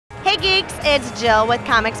Hey geeks, it's Jill with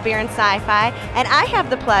Comics Beer and Sci-Fi, and I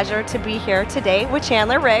have the pleasure to be here today with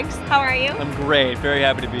Chandler Riggs. How are you? I'm great, very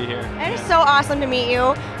happy to be here. It is so awesome to meet you.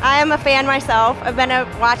 I am a fan myself. I've been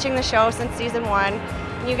watching the show since season 1.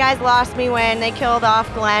 You guys lost me when they killed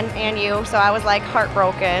off Glenn and you, so I was like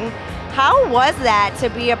heartbroken. How was that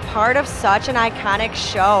to be a part of such an iconic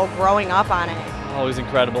show growing up on it? Oh, it was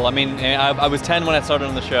incredible. I mean, I was 10 when I started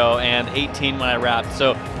on the show and 18 when I wrapped.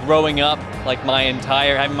 So growing up, like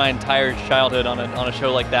having my entire childhood on a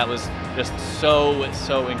show like that was just so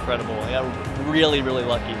incredible. Yeah, really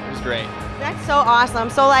lucky. It was great. That's so awesome.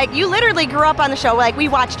 So like you literally grew up on the show, like we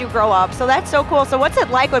watched you grow up. So that's so cool. So what's it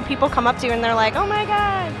like when people come up to you and they're like, oh my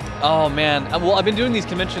God? Oh man, well I've been doing these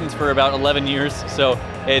conventions for about 11 years, so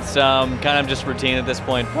it's kind of just routine at this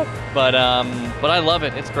point. But I love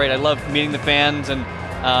it. It's great. I love meeting the fans and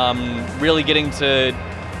really getting to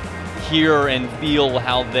hear and feel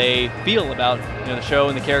how they feel about the show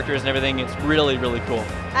and the characters and everything. It's really cool.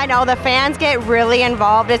 I know the fans get really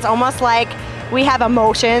involved. It's almost like we have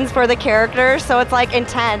emotions for the characters, so it's like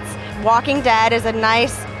intense. Walking Dead is a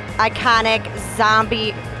nice, iconic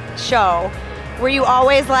zombie show. Were you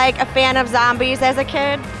always like a fan of zombies as a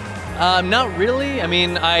kid? Not really. I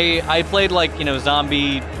mean, I played like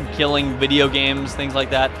zombie killing video games, things like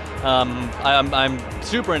that. I'm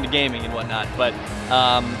super into gaming and whatnot, but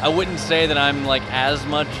I wouldn't say that I'm like as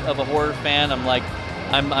much of a horror fan.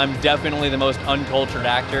 I'm definitely the most uncultured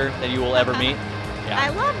actor that you will ever meet. Yeah. I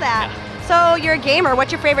love that. Yeah. So you're a gamer.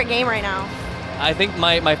 What's your favorite game right now? I think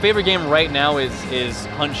my favorite game right now is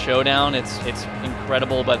Hunt Showdown. It's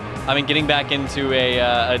incredible, but I've been getting back into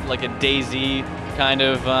a DayZ kind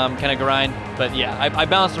of grind. But yeah, I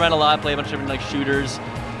bounce around a lot, play a bunch of different like shooters,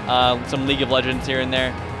 some League of Legends here and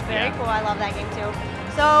there. Very cool. I love that game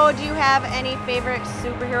too. So do you have any favorite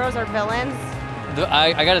superheroes or villains?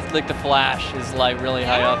 I gotta like the Flash is like really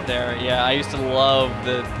high up there. Yeah, I used to love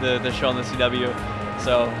the show on the CW.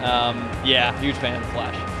 So yeah, huge fan of the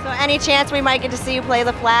Flash. So any chance we might get to see you play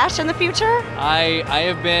the Flash in the future? I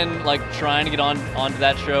have been like trying to get onto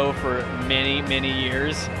that show for many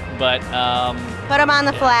years, but put him on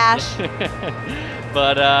the Flash.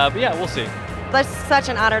 but yeah, we'll see. It's such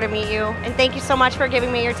an honor to meet you, and thank you so much for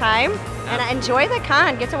giving me your time. And enjoy the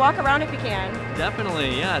con. Get to walk around if you can.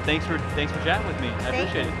 Definitely, yeah. Thanks for chatting with me. I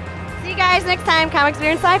appreciate it. See you guys next time. Comics,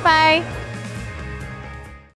 Beer, and Sci-Fi.